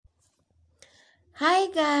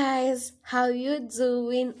Hi guys, how you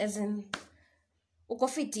doing? As in, uko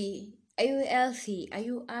fiti? Are you healthy? Are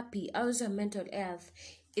you happy? How's your mental health?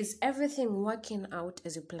 Is everything working out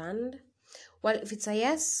as you planned? Well, if it's a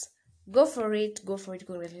yes, go for it. Go for it.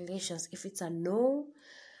 Congratulations. If it's a no,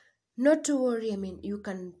 not to worry. You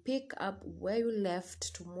can pick up where you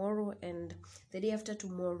left tomorrow and the day after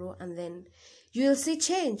tomorrow, and then you'll see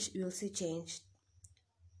change. You'll see change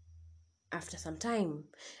after some time,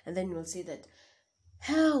 and then you'll see that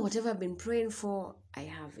hell, whatever I've been praying for, I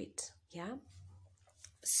have it. Yeah.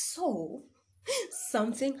 So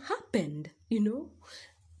something happened, in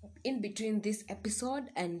between this episode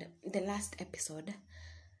and the last episode.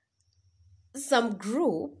 Some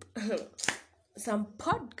group, some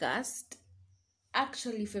podcast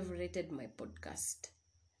actually favorited my podcast.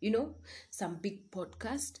 Some big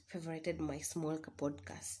podcast favorited my small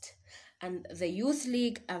podcast. And the youth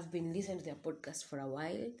league, I've been listening to their podcast for a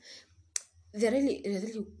while. They're really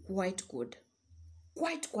quite good.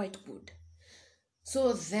 Quite good.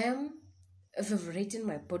 So them favoriting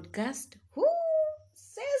my podcast, who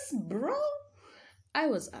says, bro? I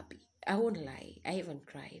was happy. I won't lie. I even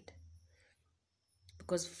cried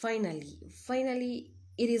because finally,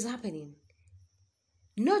 it is happening.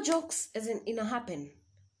 No jokes, as in happen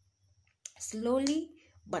slowly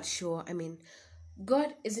but sure.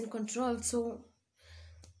 God is in control, so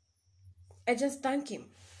I just thank Him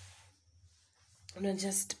and I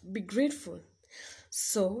just be grateful.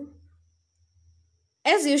 So,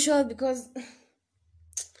 as usual, because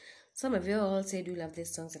some of you all said you love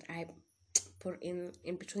these songs that I put in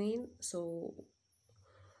between, so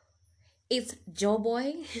it's Joe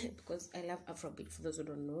Boy because I love Afrobeat for those who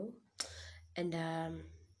don't know, and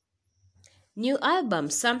new album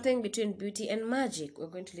Something Between Beauty and Magic. We're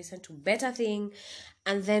going to listen to Better Thing,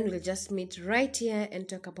 and then we'll just meet right here and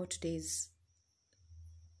talk about today's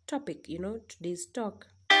topic. Today's talk.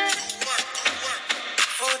 Food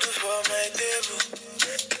for my table,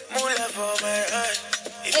 moolah for my hand.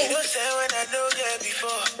 If you don't say when I don't get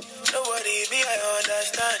before, nobody me I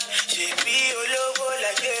understand. She be all over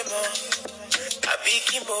like them all. I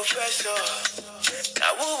became professor.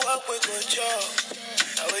 I will walk with good job.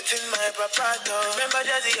 I wait in my papa. Remember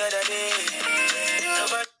just the other day.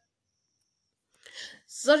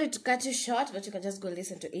 Sorry to cut you short, but you can just go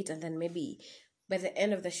listen to it, and then maybe by the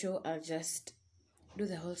end of the show, I'll just do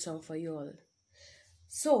the whole song for you all.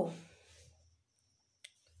 So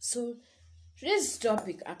today's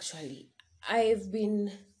topic, actually, I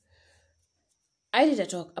did a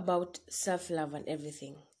talk about self-love and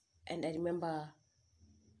everything, and I remember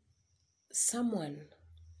someone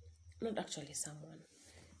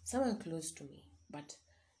close to me, but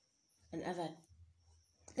another,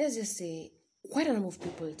 let's just say, quite a number of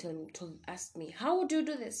people ask me, how would you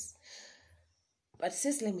do this? But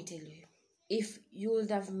sis, let me tell you, if you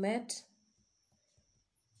would have met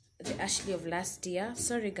the Ashley of last year,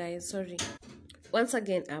 sorry guys, sorry. Once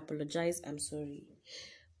again, I apologize, I'm sorry.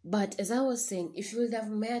 But as I was saying, if you would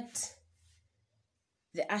have met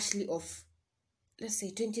the Ashley of, let's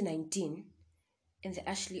say, 2019 and the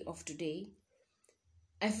Ashley of today,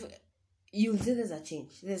 you'll see there's a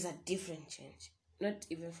change. There's a different change. Not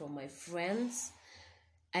even from my friends.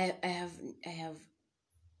 I have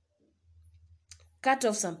cut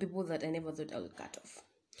off some people that I never thought I would cut off.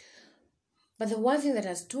 But the one thing that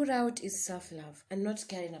has stood out is self-love and not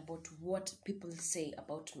caring about what people say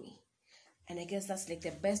about me. And I guess that's like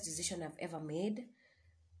the best decision I've ever made.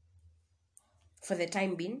 For the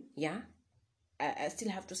time being, yeah. I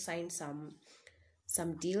still have to sign some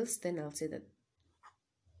deals, then I'll say that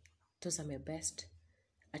those are my best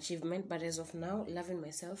achievement. But as of now, loving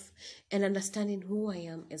myself and understanding who I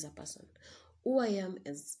am as a person, who I am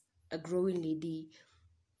as a growing lady,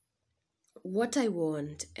 what I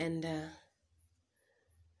want, and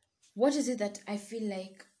what is it that I feel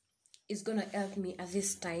like is gonna help me at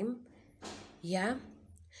this time. Yeah.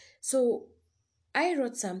 So I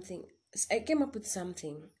wrote something. I came up with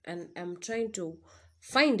something, and I'm trying to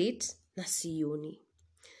find it. Nasioni.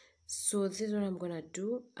 So this is what I'm gonna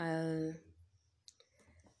do. I'll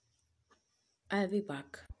be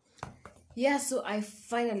back. Yeah, so I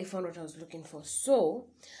finally found what I was looking for. So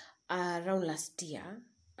around last year,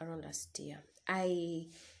 I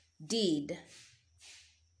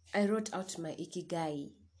wrote out my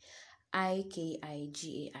Ikigai,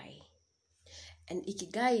 Ikigai. And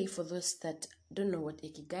Ikigai, for those that don't know what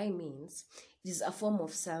Ikigai means, it is a form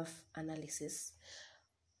of self-analysis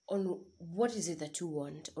on what is it that you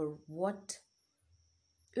want, or what,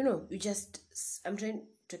 I'm trying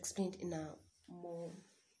to explain it in a more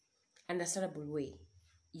understandable way,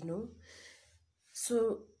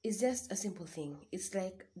 So is just a simple thing. It's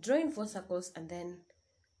like drawing 4 circles, and then,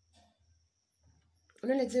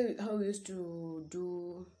 like how we used to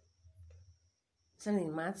do something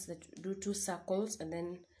in maths, that do 2 circles and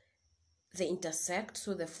then they intersect,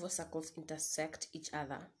 so the 4 circles intersect each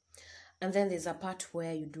other. And then there's a part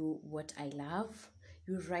where you do what I love.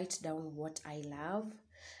 You write down what I love,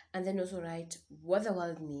 and then also write what the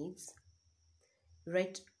world needs.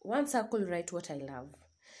 Write one circle, write what I love.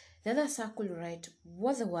 The other circle, write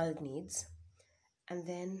what the world needs. And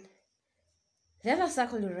then the other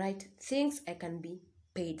circle, write things I can be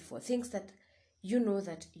paid for. Things that you know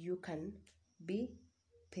that you can be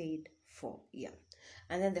paid for. Yeah.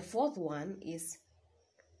 And then the fourth one is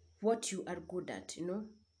what you are good at,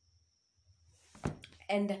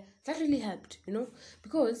 And that really helped,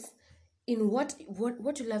 because in what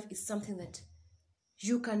you love is something that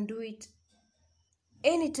you can do it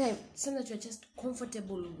anytime, something that you're just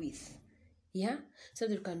comfortable with. Yeah,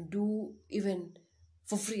 something you can do even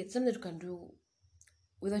for free. It's something you can do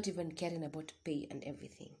without even caring about pay and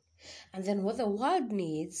everything. And then what the world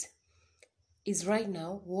needs is, right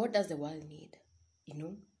now, what does the world need?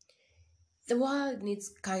 The world needs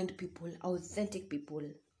kind people, authentic people,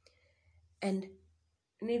 and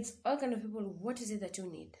needs all kind of people. What is it that you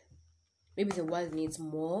need? Maybe the world needs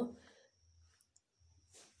more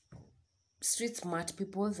street smart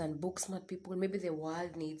people than book smart people. Maybe the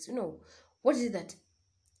world needs, what is it that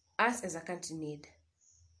us as a country need,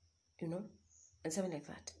 and something like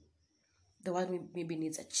that. The world maybe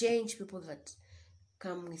needs a change, people that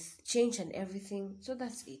come with change and everything. So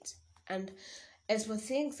that's it. And as for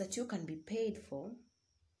things that you can be paid for,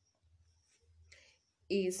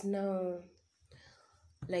 is now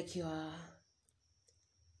like your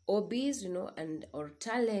hobbies, and or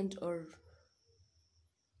talent, or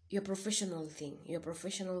your professional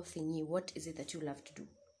thingy. What is it that you love to do?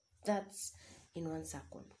 That's in one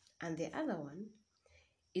circle. And the other one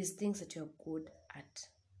is things that you're good at.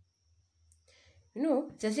 There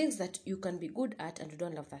are things that you can be good at and you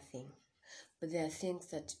don't love that thing. But there are things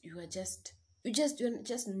that you're just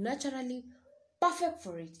naturally perfect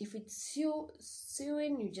for it. If it's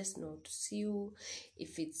sewing, you just know to sew.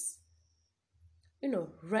 If it's,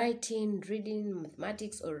 writing, reading,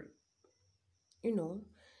 mathematics, or,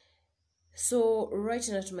 so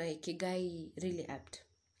writing at my Ikigai really helped.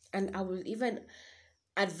 And I will even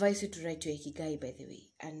advise you to write your Ikigai, by the way,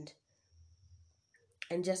 and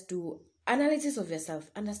just do analysis of yourself,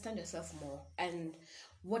 understand yourself more, and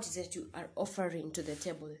what is it you are offering to the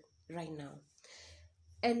table right now.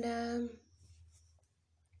 And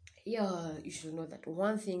you should know that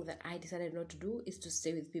one thing that I decided not to do is to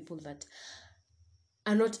stay with people that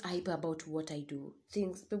are not hyper about what I do.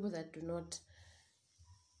 People that do not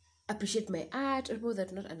appreciate my art, or people that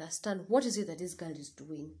do not understand what is it that this girl is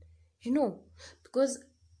doing. Because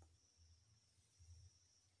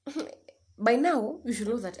by now, you should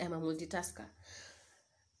know that I'm a multitasker.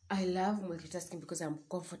 I love multitasking because I'm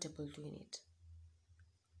comfortable doing it.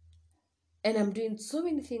 And I'm doing so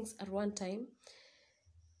many things at one time.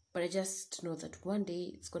 But I just know that one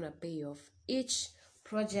day it's going to pay off. Each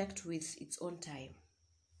project with its own time.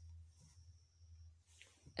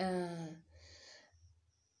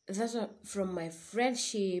 That's from my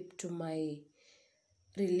friendship to my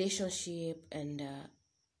relationship and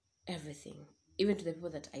everything. Even to the people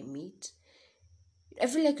that I meet. I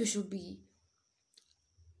feel like you should be...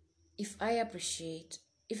 If I appreciate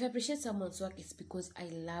someone's work, it's because I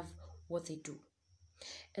love what they do.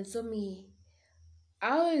 And so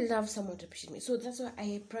I love someone to appreciate me. So that's why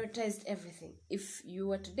I prioritized everything. If you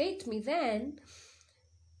were to date me then,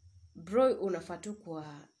 bro, unafatukwa,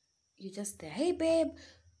 you just there, hey babe,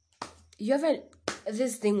 you haven't,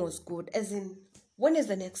 this thing was good. As in, when is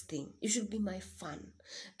the next thing? You should be my fan.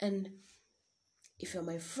 And if you're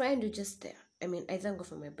my friend, you're just there. I thank God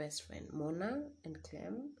for my best friend, Mona and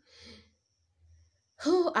Clem,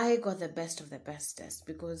 who I got the best of the bestest,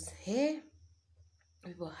 because, hey,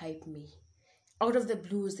 people hype me. Out of the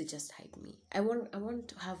blues, they just hype me. I want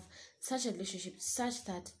to have such a relationship, such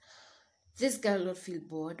that this girl will not feel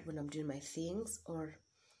bored when I'm doing my things, or,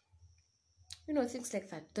 things like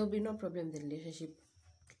that. There'll be no problem in the relationship.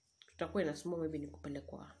 Tutakuwa na small, maybe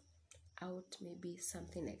nikupelekwa out, maybe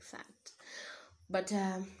something like that. But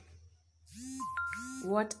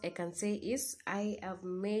what I can say is I have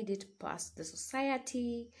made it past the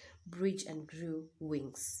society bridge and grew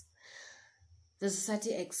wings. The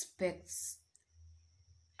society expects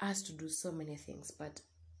us to do so many things, but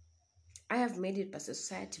I have made it past the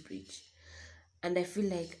society bridge, and I feel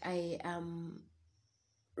like I am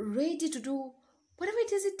ready to do whatever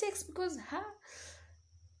it is it takes, because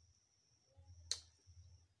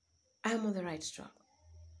I'm on the right track.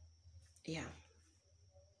 Yeah.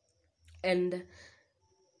 And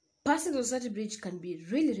passing the society bridge can be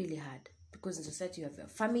really, really hard, because in society you have your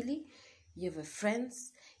family, you have your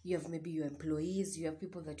friends, you have maybe your employees, you have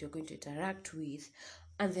people that you're going to interact with,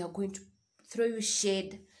 and they are going to throw you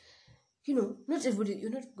shade. Not everybody,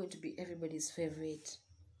 you're not going to be everybody's favorite.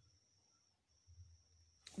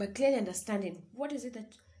 But clearly understanding what is it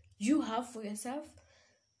that you have for yourself,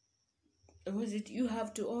 and what is it you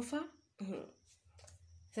have to offer.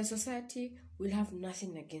 The society will have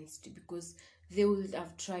nothing against you, because they will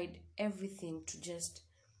have tried everything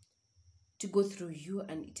to go through you,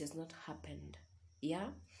 and it has not happened.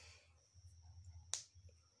 Yeah.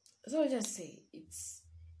 So I'll just say it's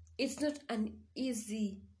not an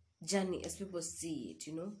easy journey as people see it.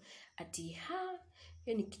 Ati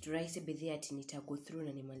yani kitu rahisi bedhi ati nita go through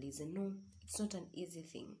na nimalize. No, it's not an easy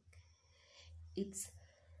thing. It's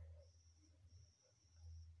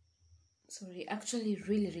actually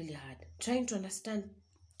really, really hard. Trying to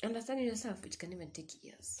understanding yourself, it can even take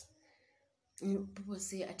years. People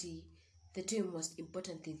say ati the two most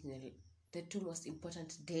important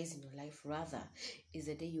days in your life rather is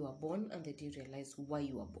the day you are born and the day you realize why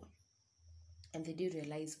you were born. And the day you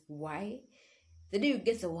realize why, the day you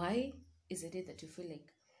get the why, is the day that you feel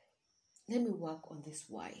like, let me work on this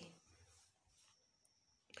why.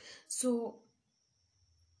 So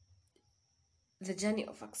the journey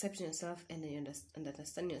of accepting yourself and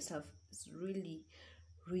understanding yourself is really,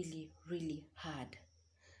 really, really hard.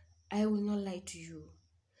 I will not lie to you.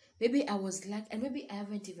 Maybe I was like, and maybe I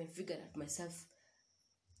haven't even figured out myself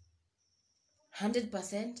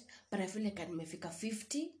 100%, but I feel like I may figure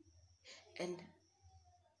 50, and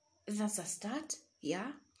that's a start.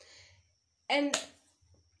 Yeah. And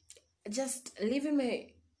just live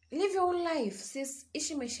your own life, sis.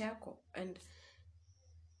 Ishi maisha yako, and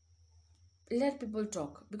let people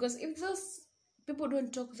talk, because if those people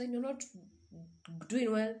don't talk, then you're not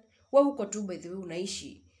doing well. Wewe uko tu by the way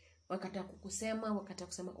unaishi, wakata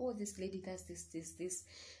kusema oh, this lady does this,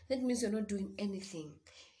 that means you're not doing anything.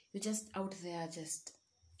 You're just out there just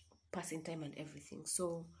passing time and everything.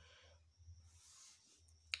 So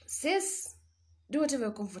sis, do whatever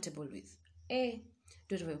you're comfortable with. Do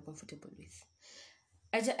whatever you're comfortable with.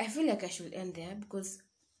 I feel like I should end there, because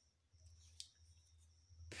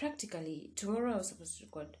practically tomorrow I was supposed to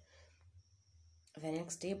record the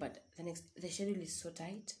next day, but the schedule is so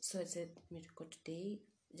tight, so I said let me record today,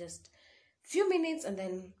 just few minutes, and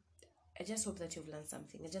then I just hope that you've learned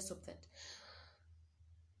something. I just hope that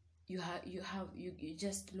you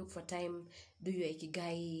just look for time, do your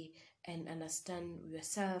ikigai, and understand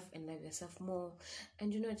yourself and love yourself more,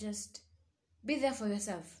 and just be there for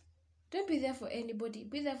yourself. Don't be there for anybody,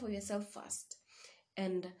 be there for yourself first,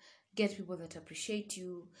 and get people that appreciate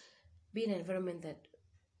you. Be in an environment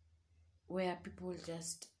where people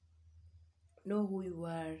just know who you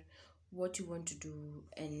are, what you want to do,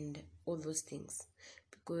 and all those things.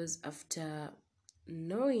 Because after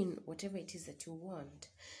knowing whatever it is that you want,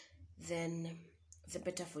 then the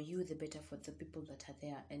better for you, the better for the people that are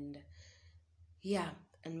there. And yeah,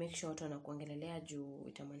 and make sure watu wanakuongelelea juu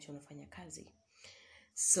itamaanisha unafanya kazi.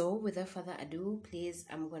 So without further ado, please,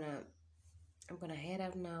 I'm gonna head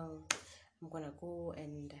out now. I'm gonna go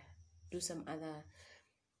and do some other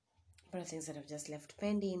things that I've just left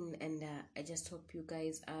pending, and I just hope you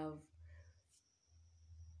guys have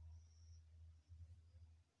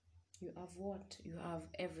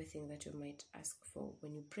everything that you might ask for.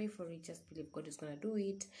 When you pray for it, just believe God is gonna do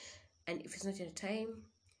it, and if it's not your time,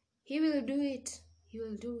 He will do it.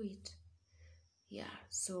 Yeah.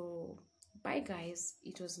 So bye guys,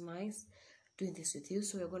 it was nice doing this with you.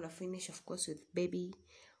 So we're gonna finish, of course, with baby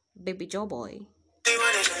Joe Boy.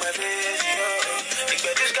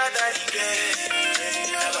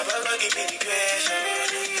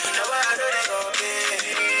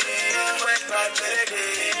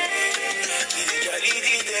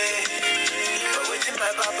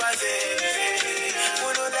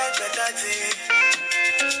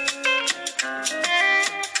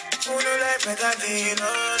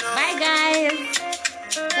 Bye guys.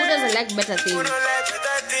 Who doesn't like better things? Who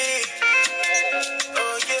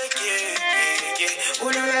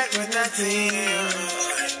don't like better things?